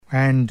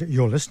And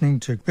you're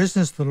listening to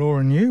Business, the Law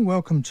and You.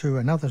 Welcome to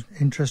another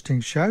interesting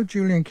show.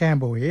 Julian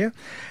Campbell here.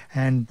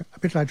 And a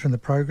bit later in the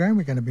program,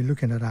 we're going to be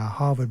looking at our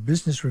Harvard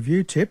Business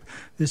Review tip.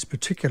 This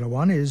particular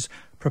one is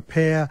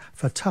prepare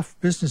for tough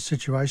business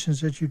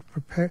situations as you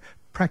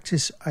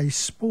practice a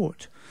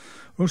sport.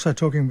 We're also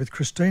talking with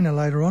Christina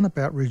later on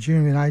about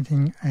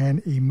rejuvenating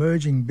and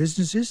emerging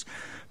businesses.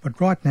 But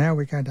right now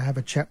we're going to have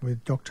a chat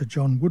with Dr.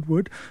 John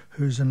Woodward,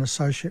 who's an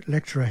associate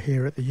lecturer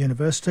here at the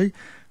university.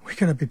 We're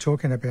going to be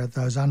talking about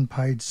those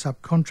unpaid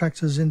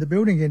subcontractors in the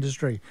building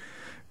industry.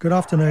 Good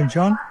afternoon,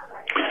 John.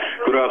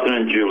 Good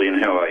afternoon, Julian.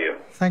 How are you?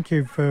 Thank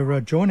you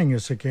for joining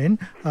us again.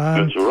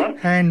 That's all right.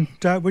 And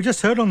we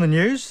just heard on the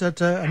news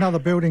that another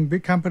building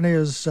big company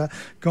has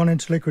gone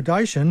into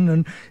liquidation.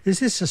 And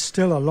is this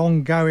still a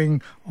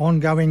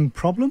ongoing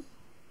problem?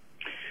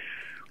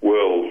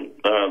 Well,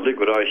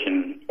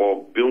 liquidation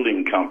of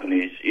building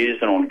companies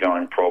is an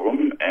ongoing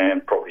problem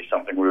and probably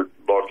something we're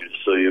likely to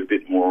see a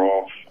bit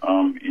more of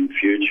in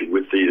future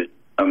with the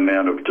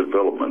amount of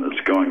development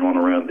that's going on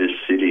around this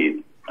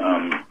city.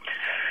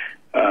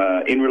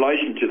 In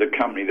relation to the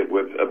company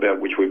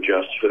about which we've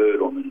just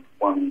heard on the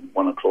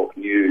 1 o'clock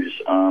news,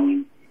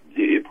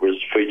 it was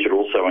featured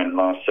also in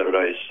last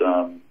Saturday's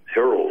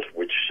Herald,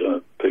 which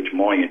piqued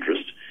my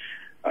interest.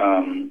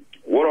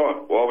 What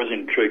I was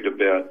intrigued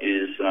about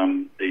is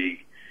the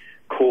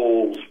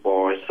calls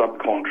by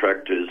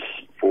subcontractors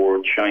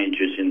for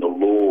changes in the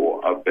law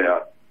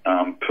about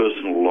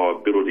personal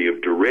liability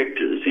of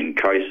directors in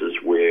cases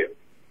where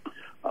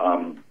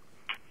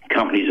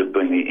companies have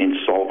been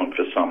insolvent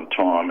for some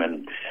time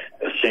and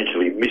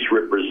essentially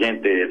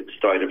misrepresent their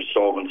state of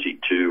solvency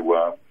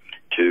to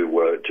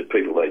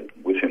people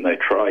with whom they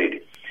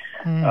trade.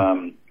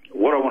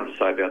 What I want to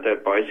say about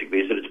that basically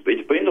is that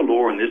it's been the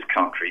law in this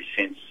country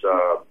since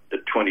the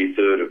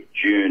 23rd of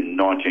June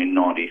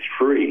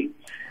 1993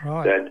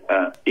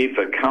 that if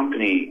a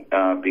company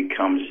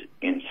becomes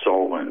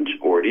insolvent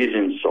or it is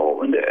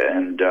insolvent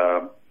and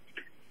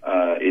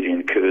it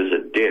incurs a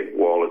debt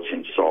while it's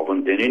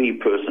insolvent, then any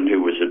person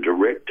who was a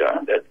director,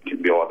 that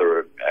can be either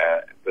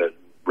a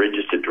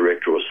registered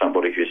director or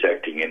somebody who's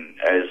acting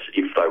as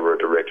if they were a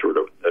director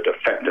or a de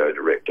facto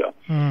director,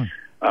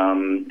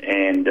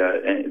 and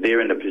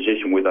they're in a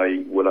position where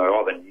they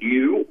either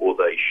knew or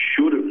they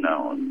should have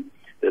known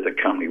that the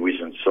company was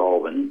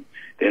insolvent,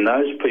 then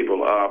those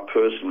people are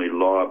personally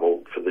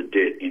liable for the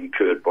debt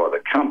incurred by the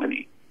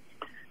company.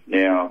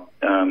 Now,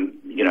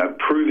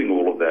 proving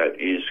all of that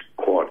is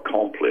quite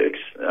complex.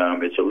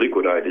 It's a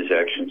liquidator's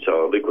action,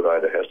 so a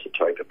liquidator has to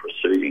take the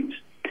proceedings.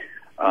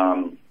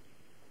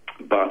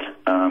 But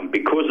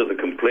because of the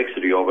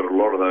complexity of it, a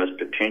lot of those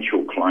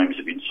potential claims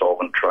of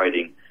insolvent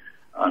trading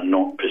are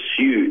not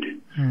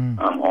pursued,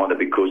 either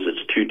because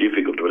it's too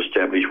difficult to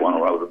establish one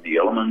or other of the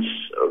elements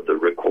of the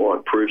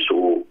required proofs,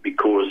 or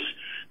because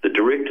the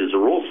directors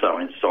are also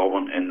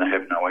insolvent and they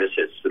have no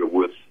assets that are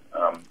worth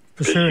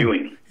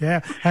pursuing.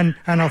 Yeah, and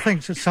I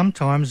think that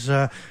sometimes,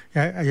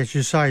 as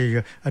you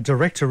say, a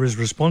director is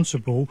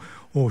responsible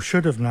or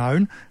should have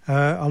known.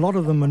 A lot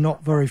of them are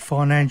not very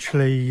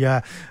financially,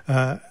 they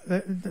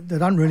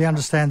don't really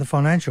understand the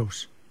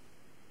financials.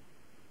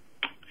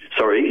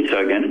 Sorry, so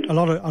again? A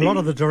lot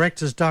of the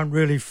directors don't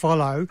really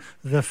follow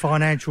the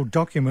financial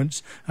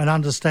documents and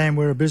understand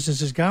where a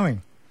business is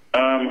going.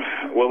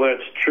 Well,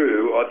 that's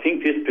true. I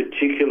think this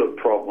particular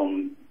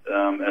problem,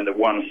 and the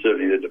one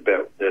certainly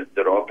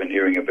that I've been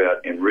hearing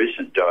about in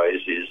recent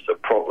days, is the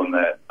problem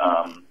that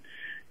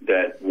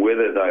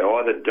whether they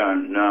either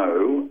don't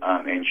know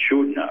and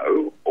should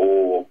know,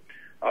 or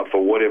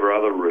for whatever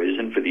other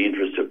reason, for the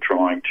interest of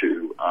trying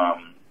to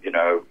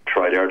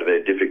trade out of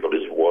their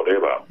difficulties or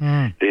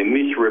whatever, they're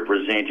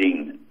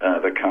misrepresenting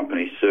the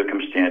company's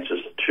circumstances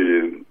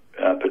to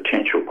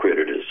potential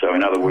creditors. So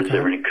in other words,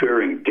 they're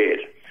incurring debt.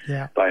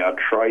 Yeah. They are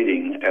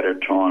trading at a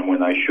time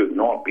when they should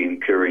not be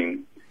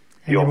incurring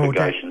the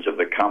obligations of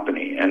the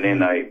company, and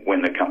then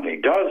when the company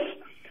does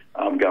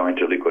go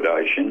into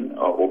liquidation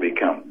or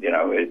become,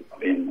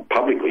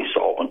 publicly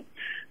solvent,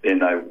 then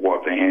they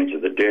wipe their hands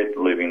of the debt,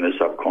 leaving the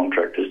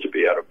subcontractors to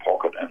be out of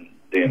pocket, and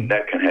then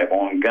that can have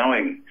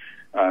ongoing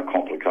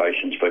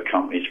complications for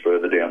companies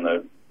further down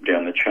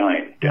the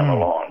chain, down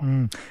the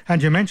line.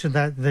 And you mentioned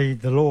that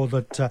the law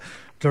that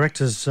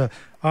directors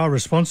are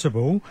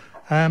responsible.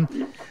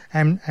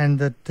 And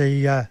that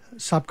the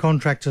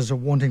subcontractors are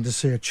wanting to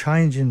see a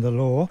change in the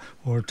law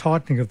or a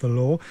tightening of the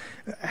law.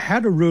 How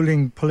do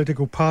ruling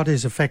political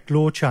parties affect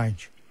law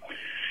change?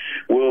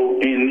 Well,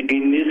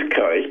 in this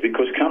case,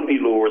 because company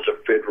law is a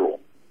federal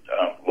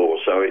law,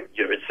 so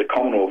it's the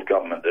Commonwealth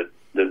government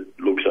that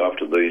looks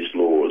after these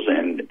laws,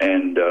 and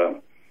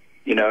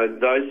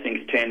those things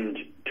tend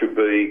to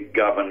be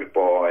governed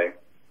by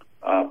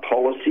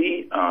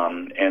policy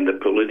and the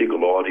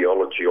political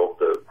ideology of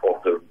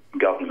the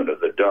government of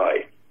the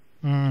day.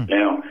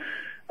 Now,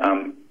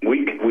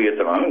 we at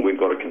the moment, we've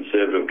got a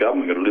Conservative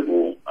government, we've got a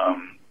Liberal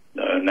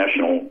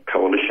national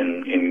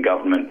coalition in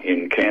government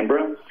in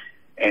Canberra,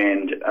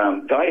 and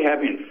they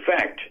have in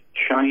fact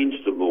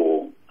changed the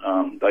law.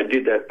 They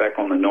did that back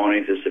on the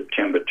 19th of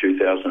September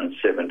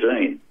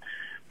 2017.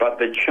 But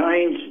the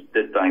change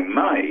that they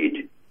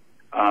made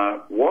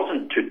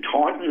wasn't to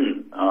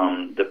tighten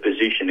the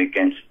position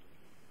against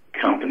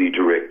company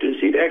directors.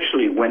 It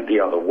actually went the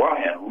other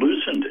way and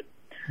loosened it.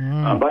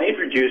 They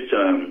introduced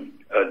some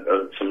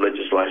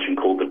legislation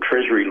called the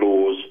Treasury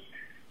Laws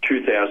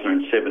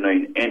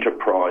 2017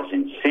 Enterprise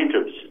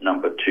Incentives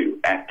No. 2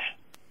 Act.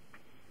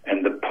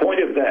 And the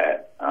point of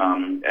that,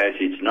 as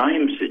its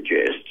name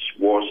suggests,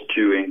 was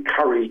to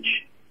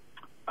encourage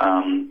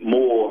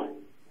more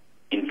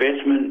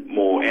investment,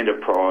 more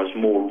enterprise,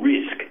 more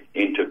risk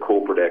into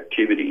corporate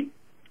activity.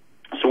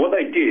 So what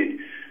they did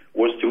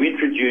was to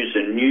introduce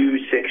a new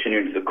section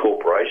into the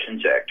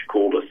Corporations Act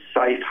called a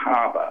safe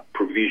harbour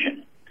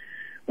provision,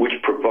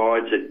 which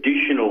provides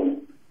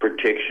additional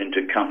protection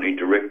to company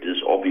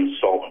directors of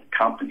insolvent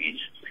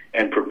companies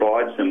and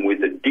provides them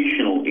with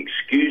additional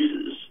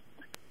excuses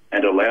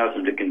and allows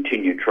them to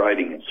continue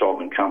trading in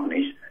solvent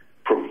companies,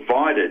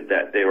 provided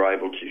that they're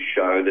able to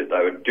show that they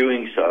were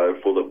doing so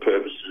for the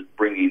purpose of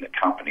bringing the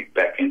company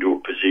back into a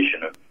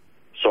position of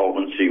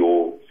solvency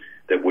or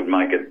that would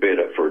make it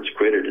better for its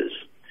creditors.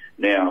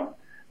 Now,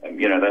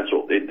 that's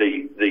all.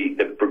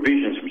 The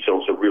provisions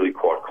themselves are really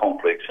quite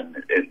complex, and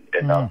they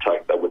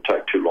would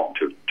take too long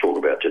to talk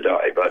about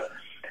today. But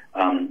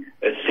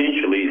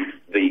essentially,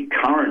 the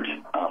current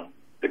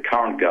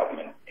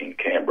government in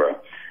Canberra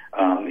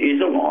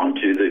is aligned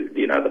to the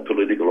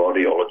political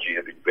ideology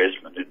of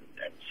investment and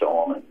so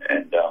on,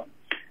 and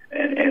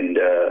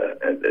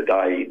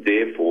they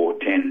therefore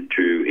tend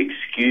to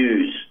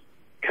excuse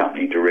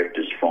company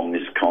directors from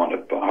this kind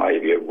of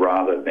behaviour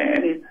rather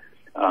than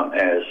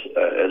as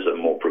a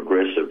more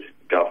progressive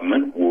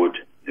government would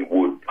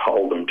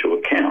hold them to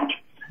account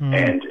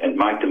and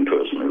make them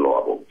personally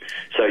liable.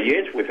 So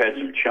yes, we've had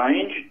some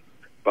change,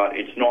 but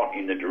it's not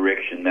in the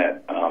direction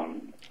that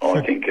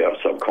I think our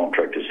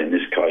subcontractors in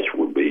this case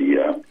would be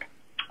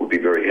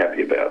very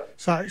happy about.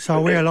 So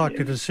are we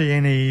likely to see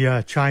any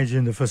change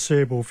in the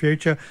foreseeable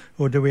future,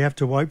 or do we have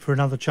to wait for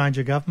another change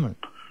of government?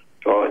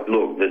 Oh,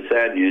 look, the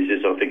sad news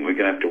is I think we're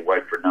going to have to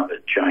wait for another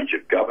change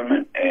of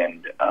government,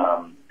 and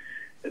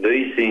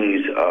these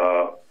things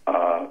are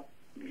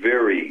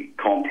very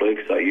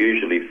complex. They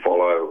usually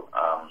follow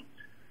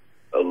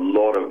a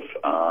lot of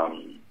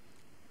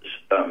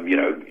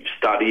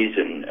studies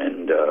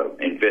and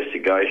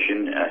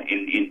investigation.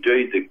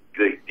 Indeed, the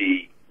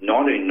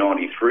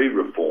 1993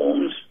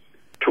 reforms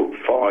took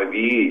 5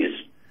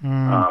 years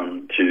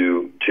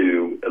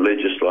to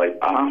legislate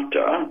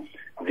after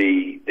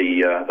the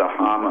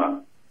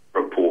Harmer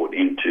report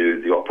into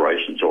the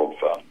operations of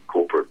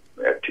corporate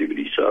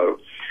activity. So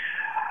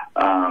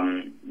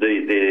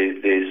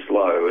they're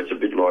slow. It's a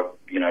bit like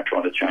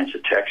trying to change the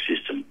tax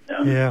system,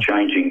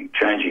 changing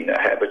the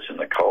habits and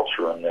the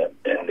culture and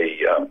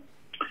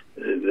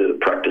the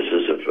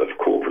practices of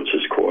corporates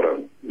is quite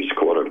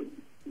a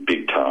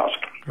big task.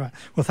 Right.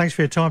 Well, thanks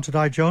for your time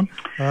today, John.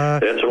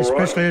 That's all right.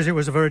 Especially as it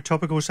was a very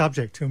topical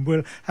subject, and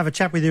we'll have a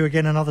chat with you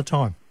again another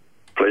time.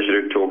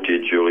 Pleasure to talk to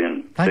you,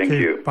 Julian. Thank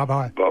you.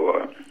 Bye-bye.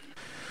 Bye-bye.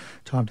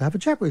 Time to have a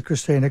chat with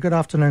Christina. Good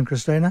afternoon,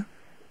 Christina.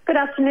 Good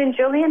afternoon,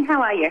 Julian.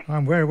 How are you?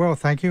 I'm very well,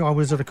 thank you. I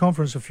was at a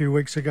conference a few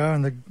weeks ago,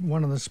 and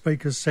one of the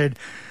speakers said,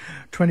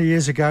 20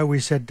 years ago we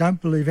said, don't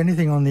believe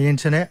anything on the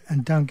internet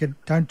and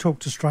don't talk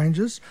to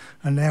strangers,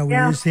 and now we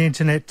use the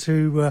internet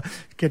to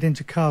get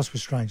into cars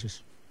with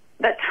strangers.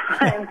 That's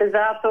a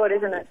bizarre thought,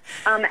 isn't it?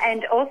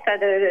 And also,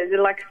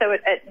 so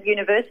at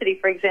university,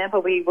 for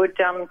example, we would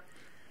tell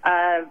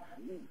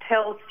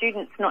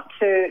students not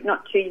to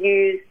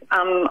use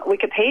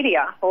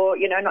Wikipedia, or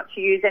not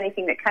to use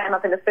anything that came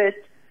up in the first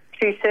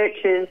two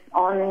searches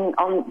on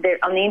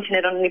the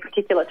internet on any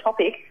particular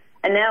topic.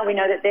 And now we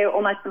know that they're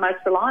almost the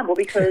most reliable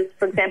because,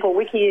 for example,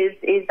 Wiki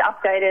is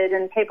updated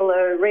and people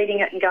are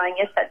reading it and going,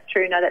 yes, that's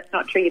true, no, that's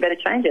not true, you better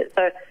change it.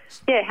 So,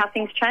 how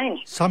things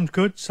change. Some's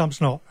good, some's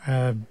not.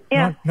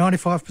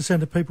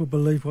 95% of people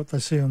believe what they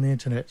see on the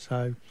internet,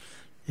 so,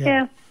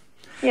 Yep.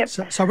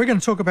 So we're going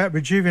to talk about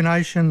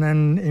rejuvenation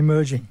and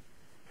emerging.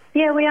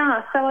 Yeah, we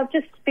are. So I've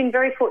just been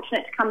very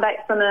fortunate to come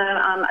back from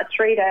a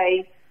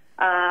 3-day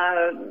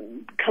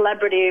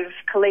collaborative,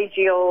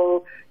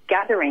 collegial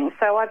gathering.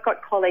 So I've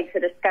got colleagues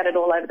that are scattered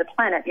all over the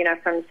planet,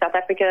 from South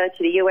Africa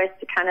to the US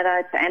to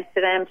Canada to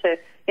Amsterdam to,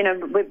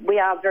 we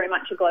are very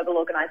much a global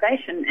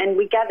organisation, and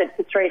we gathered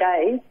for 3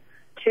 days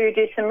to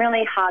do some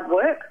really hard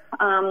work,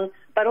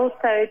 but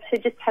also to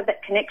just have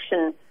that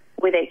connection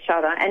with each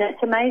other. And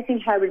it's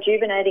amazing how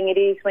rejuvenating it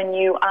is when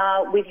you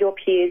are with your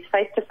peers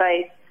face to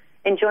face,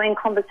 enjoying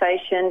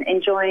conversation,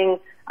 enjoying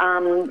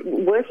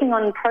working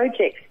on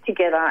projects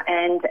together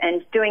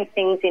and doing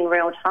things in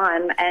real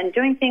time and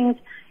doing things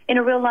in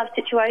a real life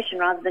situation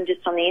rather than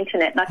just on the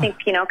internet. And I think,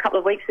 a couple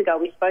of weeks ago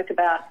we spoke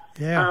about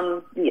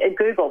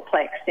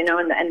Googleplex,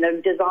 and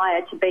the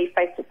desire to be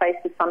face to face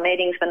with some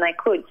meetings when they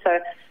could. So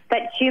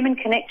that human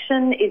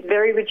connection is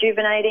very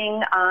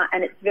rejuvenating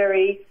and it's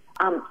very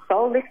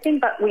soul lifting,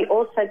 but we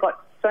also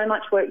got so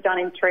much work done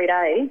in 3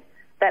 days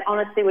that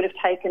honestly would have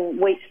taken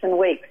weeks and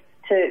weeks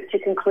to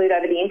conclude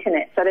over the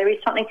internet. So there is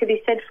something to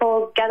be said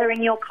for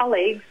gathering your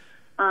colleagues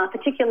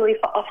particularly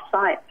for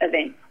off-site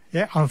events.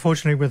 Yeah,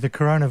 unfortunately with the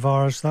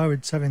coronavirus, though,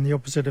 it's having the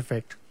opposite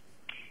effect.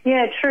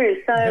 Yeah, true.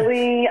 So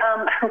we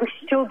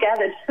still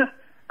gathered.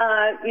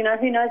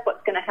 Who knows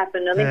what's going to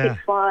happen?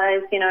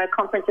 Olympics-wise,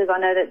 conferences. I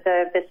know that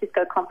the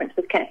Cisco conference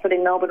was cancelled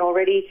in Melbourne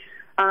already.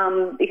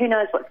 Who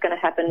knows what's going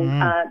to happen,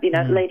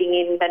 leading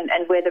in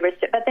and where the rest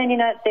of it. But then,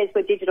 there's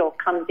where digital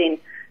comes in.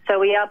 So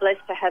we are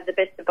blessed to have the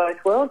best of both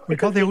worlds. We've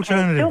got the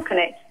alternative. Still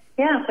connect.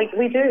 Yeah,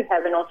 we do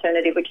have an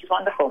alternative, which is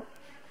wonderful.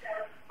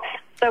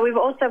 So we're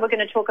going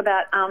to talk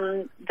about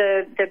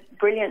the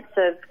brilliance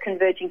of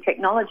converging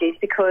technologies,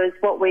 because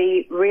what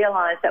we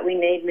realise that we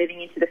need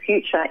moving into the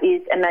future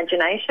is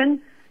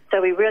imagination. So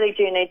we really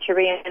do need to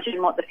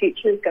reimagine what the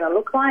future is going to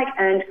look like,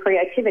 and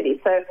creativity.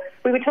 So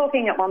we were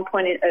talking at one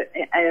point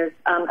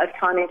of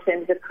time in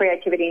terms of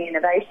creativity and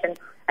innovation,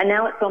 and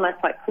now it's almost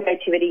like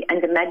creativity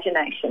and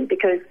imagination,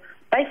 because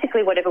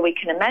basically whatever we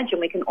can imagine,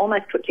 we can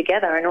almost put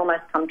together and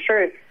almost come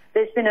true.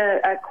 There's been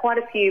quite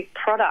a few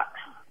products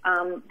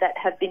that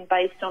have been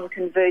based on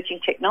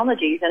converging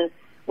technologies, and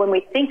when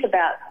we think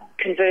about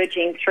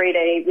converging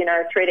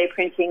 3D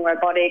printing,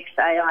 robotics,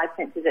 AI,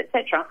 sensors,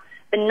 etc.,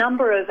 the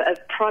number of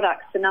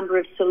products, the number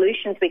of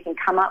solutions we can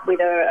come up with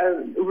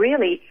are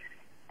really,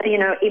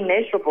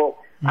 immeasurable.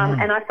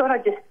 And I thought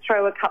I'd just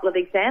throw a couple of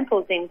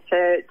examples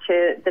into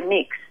the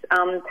mix.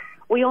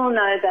 We all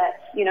know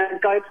that,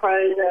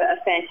 GoPros are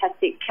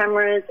fantastic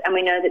cameras, and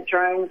we know that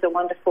drones are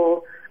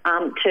wonderful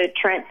to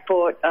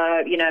transport,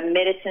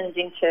 medicines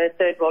into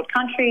third world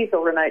countries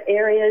or remote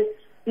areas.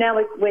 Now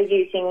we're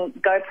using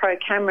GoPro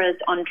cameras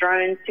on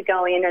drones to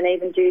go in and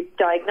even do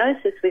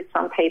diagnosis with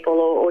some people,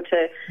 or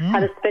to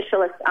have a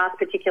specialist ask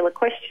particular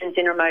questions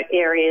in remote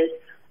areas.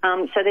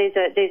 So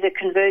there's a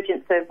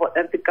convergence of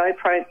the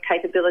GoPro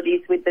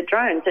capabilities with the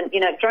drones. And,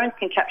 drones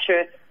can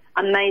capture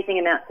amazing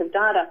amounts of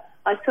data.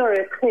 I saw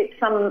a clip,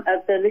 some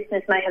of the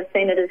listeners may have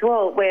seen it as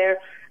well, where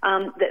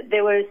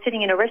they were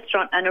sitting in a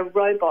restaurant and a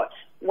robot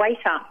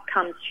waiter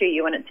comes to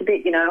you, and it's a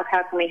bit,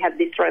 how can we have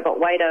this robot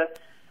waiter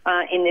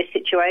in this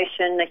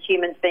situation, the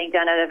humans being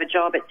done out of a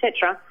job,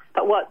 etc.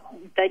 But what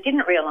they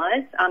didn't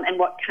realise, and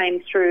what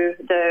came through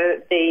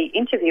the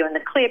interview and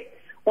the clip,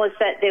 was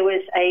that there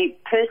was a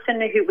person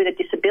with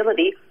a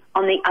disability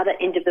on the other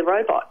end of the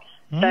robot.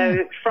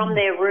 So from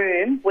their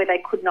room, where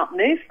they could not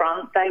move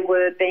from, they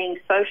were being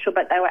social,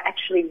 but they were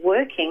actually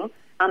working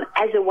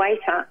as a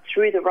waiter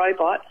through the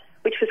robot,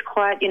 which was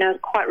quite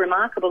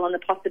remarkable, on the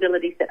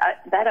possibilities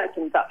that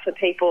opens up for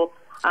people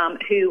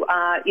who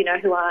are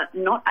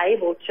not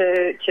able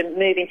to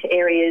move into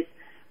areas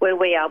where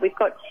we are. We've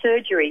got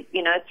surgery,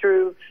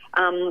 through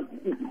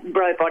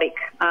robotic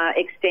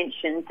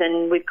extensions,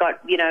 and we've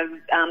got,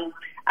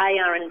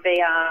 AR and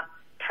VR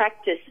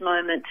practice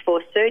moments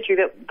for surgery,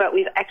 but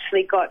we've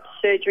actually got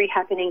surgery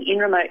happening in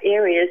remote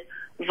areas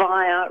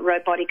via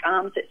robotic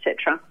arms,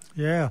 etc.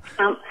 Yeah.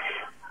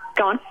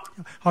 Go on.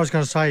 I was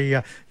going to say,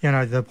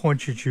 the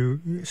point that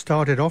you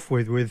started off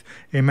with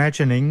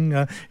imagining,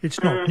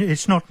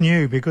 it's not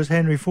new, because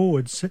Henry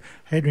Ford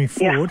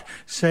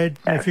said,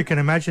 if you can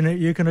imagine it,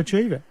 you can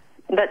achieve it.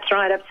 That's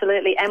right,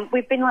 absolutely. And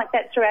we've been like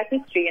that throughout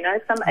history,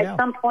 At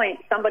some point,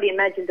 somebody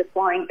imagined a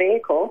flying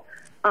vehicle,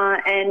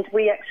 and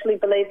we actually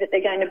believe that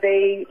they're going to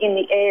be in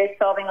the air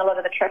solving a lot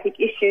of the traffic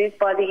issues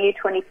by the year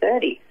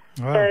 2030.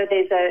 Wow. So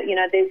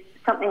there's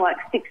something like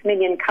 6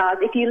 million cars.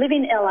 If you live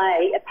in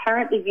LA,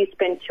 apparently you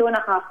spend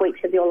 2.5 weeks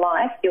of your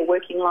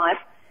working life,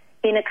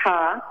 in a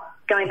car,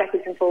 going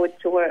backwards and forwards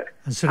to work.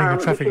 And sitting in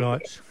traffic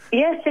lights.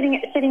 Yeah, sitting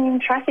in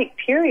traffic,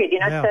 period.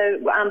 So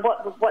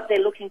what they're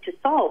looking to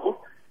solve,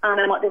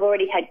 and what they've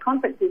already had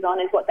conferences on,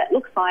 is what that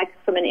looks like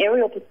from an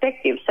aerial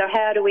perspective. So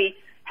how do we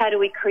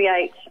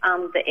create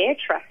the air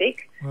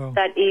traffic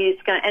that is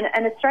going?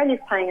 And Australia's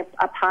playing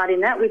a part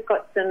in that. We've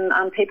got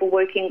some people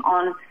working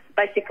on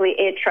basically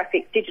air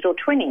traffic digital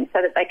twinning,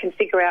 so that they can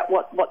figure out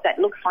what that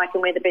looks like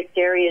and where the best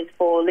areas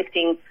for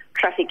lifting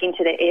traffic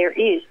into the air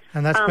is.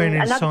 And that's been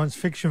in science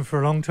fiction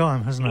for a long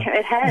time, hasn't it?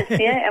 It has,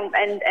 yeah.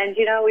 and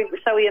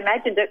we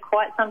imagined it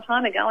quite some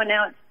time ago, and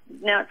now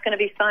it's going to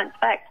be science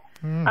fact.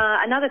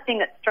 Another thing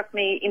that struck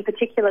me in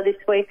particular this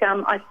week,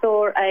 I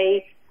saw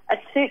a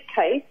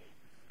suitcase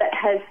that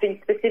has been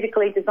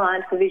specifically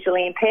designed for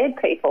visually impaired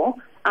people,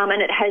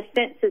 and it has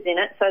sensors in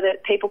it so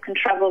that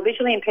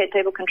visually impaired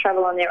people can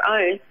travel on their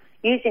own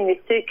using this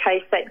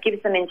suitcase that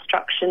gives them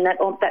instruction that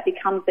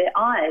becomes their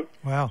eyes.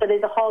 Wow. So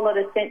there's a whole lot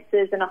of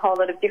sensors and a whole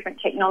lot of different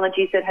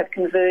technologies that have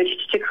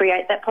converged to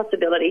create that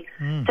possibility.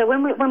 So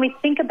when we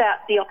think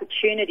about the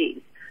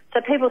opportunities, so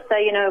people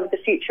say, the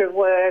future of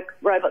work,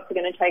 robots are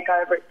going to take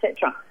over,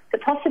 etc. The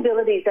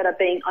possibilities that are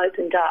being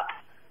opened up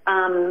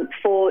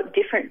for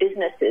different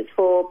businesses,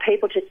 for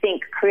people to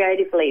think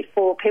creatively,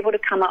 for people to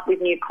come up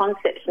with new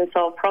concepts and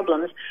solve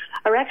problems,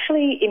 are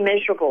actually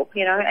immeasurable,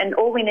 and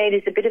all we need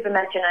is a bit of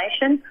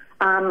imagination,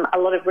 a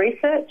lot of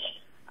research,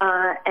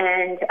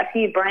 and a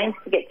few brains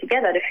to get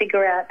together to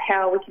figure out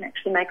how we can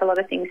actually make a lot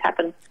of things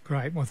happen.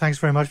 Great. Well, thanks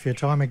very much for your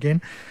time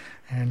again,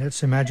 and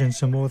let's imagine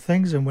some more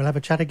things, and we'll have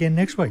a chat again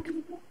next week.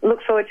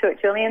 Look forward to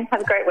it, Julian.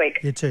 Have a great week.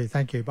 You too.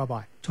 Thank you.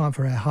 Bye-bye. Time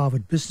for our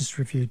Harvard Business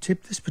Review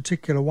tip. This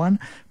particular one,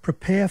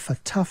 prepare for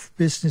tough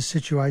business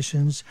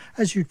situations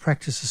as you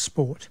practice a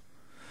sport.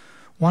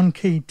 One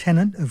key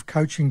tenet of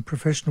coaching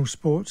professional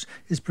sports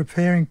is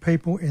preparing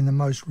people in the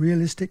most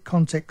realistic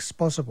contexts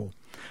possible.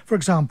 For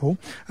example,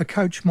 a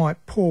coach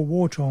might pour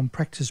water on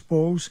practice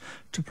balls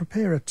to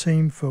prepare a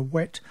team for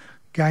wet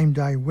game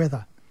day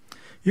weather.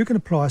 You can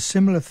apply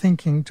similar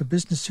thinking to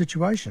business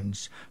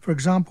situations. For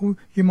example,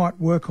 you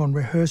might work on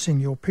rehearsing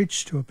your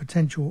pitch to a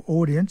potential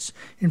audience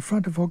in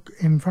front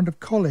of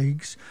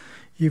colleagues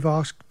you've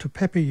asked to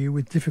pepper you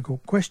with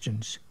difficult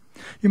questions.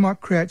 You might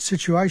create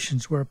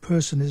situations where a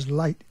person is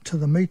late to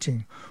the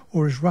meeting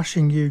or is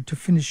rushing you to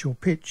finish your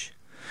pitch.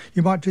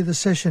 You might do the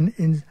session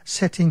in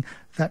setting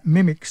that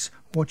mimics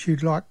what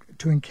you'd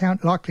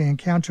likely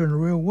encounter in the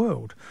real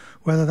world,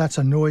 whether that's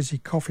a noisy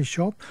coffee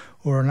shop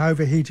or an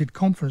overheated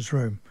conference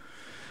room.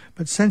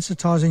 But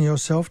sensitising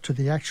yourself to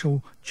the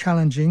actual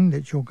challenging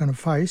that you're going to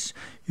face,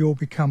 you'll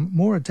become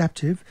more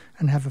adaptive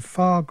and have a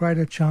far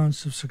greater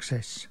chance of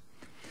success.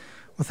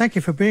 Well, thank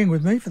you for being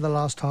with me for the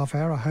last half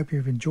hour. I hope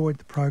you've enjoyed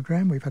the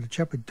program. We've had a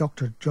chat with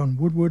Dr. John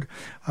Woodward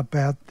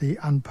about the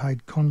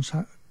unpaid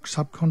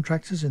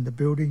subcontractors in the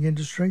building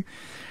industry,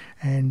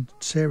 and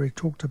Sarah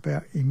talked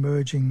about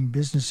emerging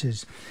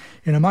businesses.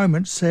 In a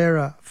moment,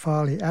 Sarah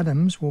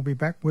Farley-Adams will be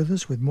back with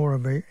us with more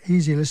of her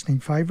easy listening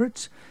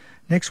favourites.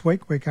 Next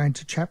week, we're going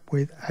to chat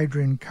with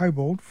Adrian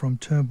Cobbold from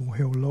Turnbull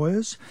Hill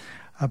Lawyers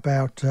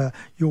about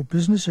your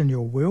business and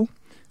your will.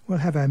 We'll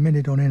have our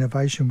Minute on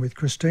Innovation with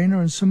Christina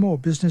and some more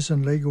business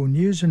and legal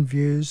news and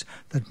views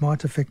that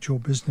might affect your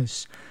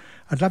business.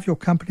 I'd love your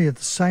company at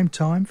the same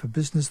time for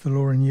Business, the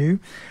Law and You.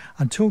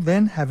 Until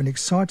then, have an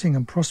exciting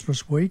and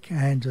prosperous week.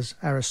 And as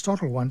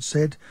Aristotle once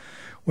said,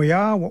 we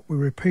are what we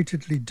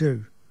repeatedly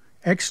do.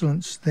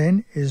 Excellence,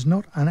 then, is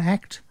not an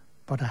act,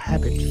 but a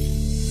habit.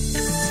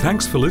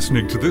 Thanks for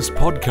listening to this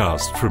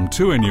podcast from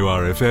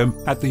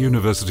 2NURFM at the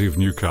University of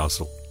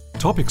Newcastle.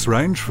 Topics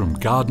range from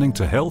gardening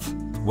to health,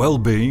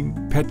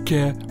 well-being, pet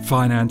care,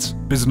 finance,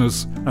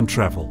 business and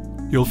travel.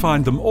 You'll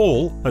find them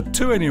all at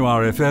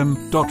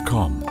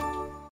 2NURFM.com.